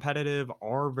they're competitive,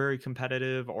 are very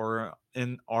competitive, or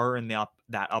in that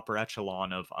upper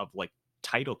echelon of like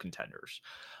title contenders.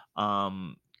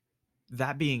 Um,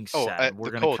 that being Oh, said, we're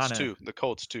the gonna Colts kind of too. The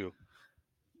Colts too.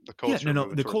 The yeah, Colts no, are no,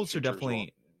 moving the towards the Colts are future as well.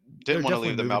 definitely Didn't they're want to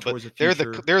definitely leave them moving out, but towards the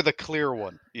future. they're the clear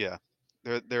one. Yeah,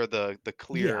 they're the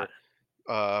Yeah, clear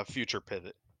future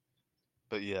pivot.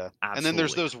 But yeah, and then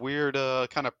there's absolutely. those weird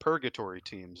kind of purgatory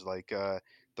teams like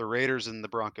the Raiders and the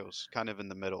Broncos, kind of in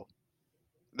the middle.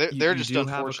 They're You just do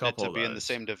have a unfortunate couple to of be in the those.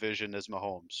 same division as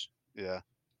Mahomes. Yeah.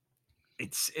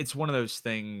 It's one of those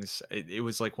things. It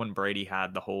was like when Brady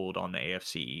had the hold on the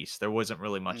AFC East. There wasn't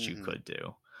really much you Hmm. could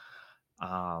do.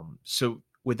 So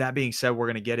with that being said, we're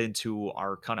going to get into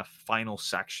our kind of final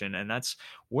section, and that's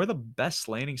where the best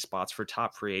landing spots for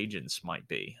top free agents might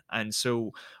be. And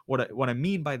so what I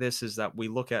mean by this is that we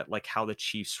look at like how the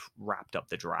Chiefs wrapped up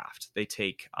the draft. They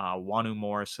take Wanu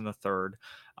Morris in the third,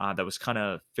 that was kind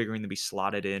of figuring to be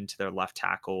slotted into their left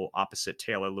tackle opposite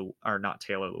or not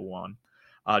Taylor Lewan,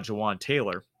 Jawan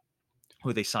Taylor,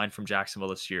 who they signed from Jacksonville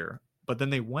this year. But then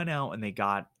they went out and they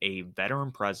got a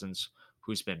veteran presence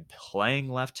who's been playing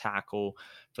left tackle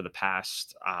for the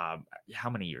past how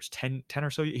many years? 10 or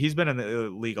so. He's been in the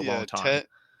league a long Yeah, time.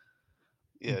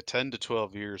 10 to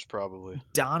 12 years probably.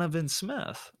 Donovan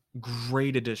Smith.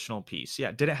 Great additional piece.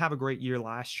 Yeah, didn't have a great year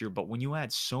last year, but when you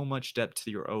add so much depth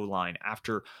to your O line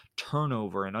after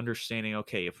turnover and understanding,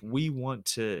 okay, if we want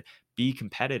to be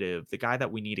competitive, the guy that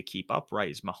we need to keep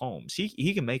upright is Mahomes.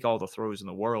 He can make all the throws in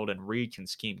the world, and Reed can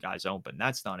scheme guys open.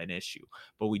 That's not an issue,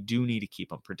 but we do need to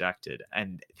keep him protected.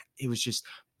 And it was just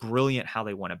brilliant how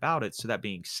they went about it. So that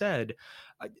being said,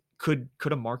 uh, could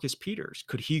a Marcus Peters,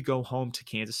 could he go home to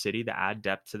Kansas City to add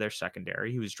depth to their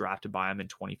secondary? He was drafted by him in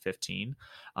 2015.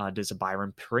 Does a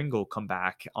Byron Pringle come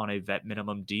back on a vet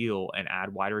minimum deal and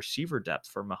add wide receiver depth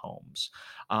for Mahomes?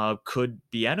 Could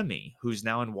Bieniemy, who's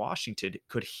now in Washington,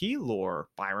 could he lure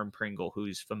Byron Pringle,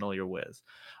 who's familiar with?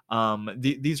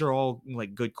 These are all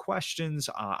like good questions.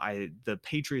 The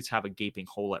Patriots have a gaping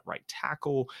hole at right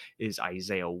tackle. Is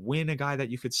Isaiah Wynn a guy that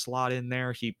you could slot in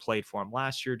there? He played for him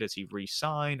last year. Does he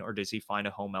re-sign or does he find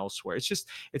a home elsewhere?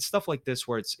 It's stuff like this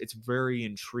where it's very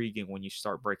intriguing when you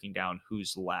start breaking down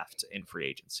who's left in free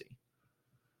agency.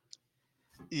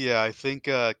 Yeah, I think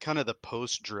kind of the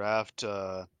post-draft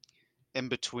in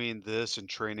between this and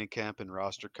training camp and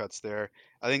roster cuts there,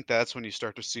 I think that's when you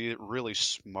start to see really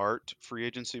smart free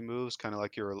agency moves, kind of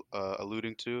like you're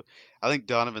alluding to. I think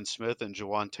Donovan Smith and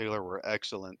Jawan Taylor were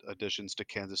excellent additions to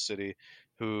Kansas City,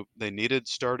 who they needed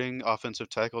starting offensive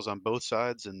tackles on both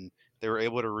sides, and they were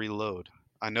able to reload.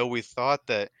 I know we thought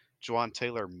that Jawan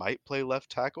Taylor might play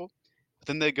left tackle, but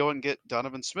then they go and get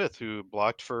Donovan Smith, who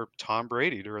blocked for Tom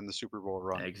Brady during the Super Bowl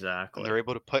run. And Exactly. they're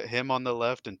able to put him on the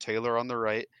left and Taylor on the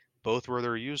right, both where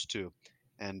they're used to.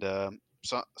 And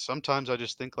sometimes I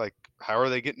just think like, how are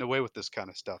they getting away with this kind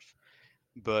of stuff?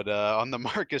 But on the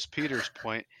Marcus Peters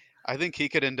point, I think he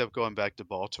could end up going back to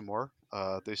Baltimore.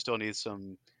 They still need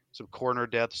some corner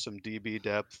depth, some DB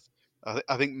depth.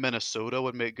 I think Minnesota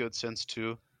would make good sense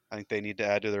too. I think they need to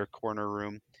add to their corner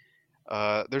room.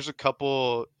 There's a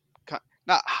couple,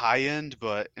 not high end,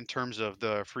 but in terms of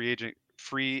the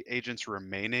free agents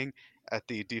remaining at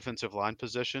the defensive line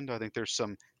position, I think there's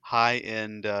some high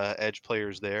end edge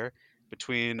players there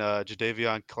between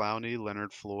Jadeveon Clowney,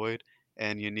 Leonard Floyd,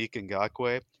 and Unique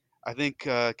Ngakwe. I think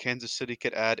Kansas City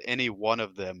could add any one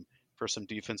of them for some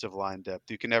defensive line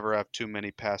depth. You can never have too many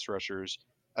pass rushers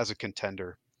as a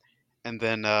contender. And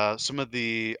then some of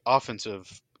the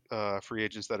offensive free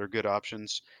agents that are good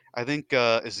options. I think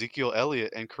Ezekiel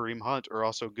Elliott and Kareem Hunt are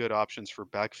also good options for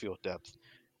backfield depth.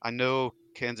 I know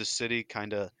Kansas City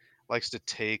kind of likes to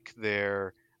take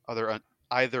their other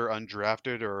either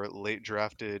undrafted or late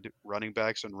drafted running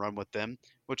backs and run with them,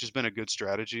 which has been a good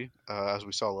strategy, as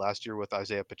we saw last year with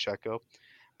Isaiah Pacheco.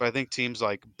 But I think teams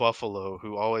like Buffalo,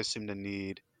 who always seem to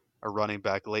need a running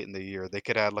back late in the year, they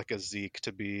could add like a Zeke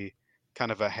to be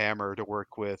kind of a hammer to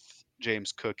work with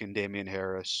James Cook and Damian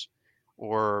Harris.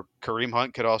 Or Kareem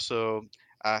Hunt could also,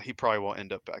 he probably won't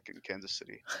end up back in Kansas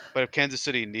City. But if Kansas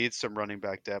City needs some running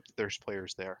back depth, there's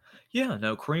players there. Yeah,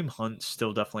 no, Kareem Hunt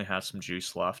still definitely has some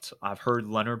juice left. I've heard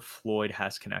Leonard Floyd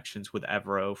has connections with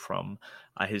Evero from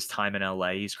his time in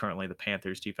LA. He's currently the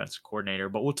Panthers defensive coordinator,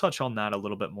 but we'll touch on that a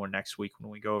little bit more next week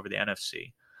when we go over the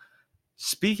NFC.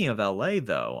 Speaking of LA,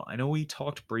 though, I know we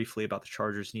talked briefly about the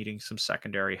Chargers needing some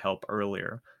secondary help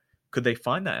earlier. Could they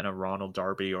find that in a Ronald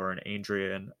Darby or an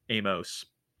Adrian Amos,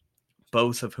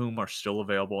 both of whom are still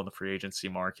available in the free agency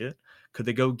market? Could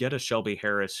they go get a Shelby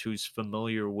Harris who's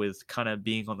familiar with kind of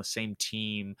being on the same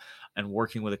team and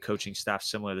working with a coaching staff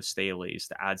similar to Staley's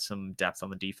to add some depth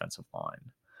on the defensive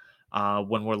line?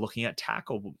 When we're looking at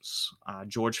tackles,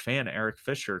 George Fan, Eric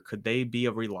Fisher, could they be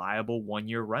a reliable 1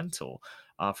 year rental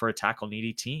for a tackle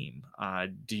needy team?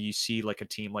 Do you see like a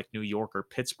team like New York or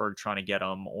Pittsburgh trying to get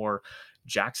them, or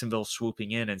Jacksonville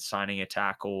swooping in and signing a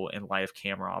tackle in light of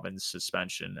Cam Robbins'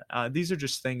 suspension? These are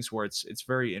just things where it's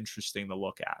very interesting to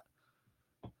look at.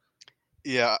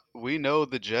 Yeah, we know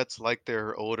the Jets like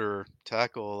their older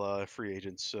tackle free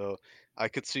agents, so I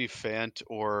could see Fant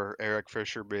or Eric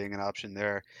Fisher being an option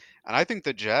there. And I think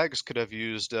the Jags could have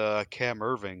used Cam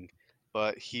Irving,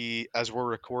 but he, as we're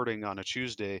recording on a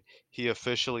Tuesday, he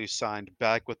officially signed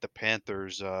back with the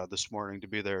Panthers this morning to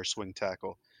be their swing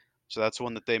tackle. So that's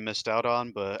one that they missed out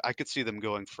on, but I could see them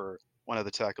going for one of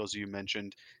the tackles you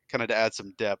mentioned, kind of to add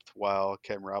some depth while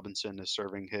Cam Robinson is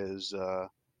serving his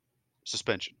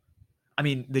suspension. I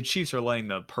mean, the Chiefs are laying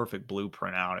the perfect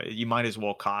blueprint out. You might as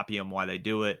well copy them while they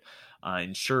do it.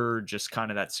 Ensure just kind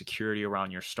of that security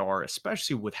around your star,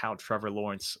 especially with how Trevor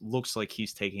Lawrence looks like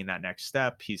he's taking that next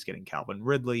step. He's getting Calvin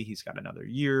Ridley. He's got another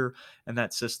year in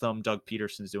that system. Doug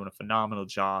Peterson's doing a phenomenal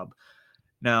job.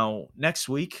 Now, next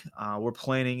week, we're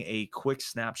planning a quick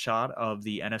snapshot of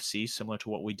the NFC, similar to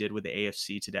what we did with the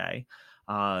AFC today,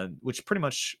 which pretty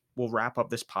much will wrap up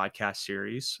this podcast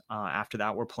series. After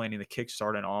that, we're planning to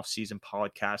kickstart an off-season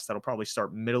podcast that'll probably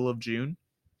start middle of June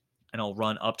and I'll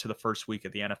run up to the first week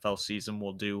of the NFL season.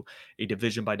 We'll do a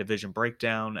division by division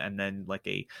breakdown and then like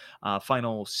a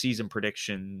final season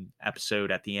prediction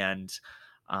episode at the end.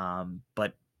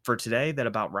 But for today, that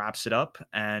about wraps it up.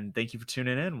 And thank you for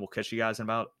tuning in. We'll catch you guys in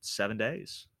about 7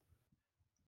 days.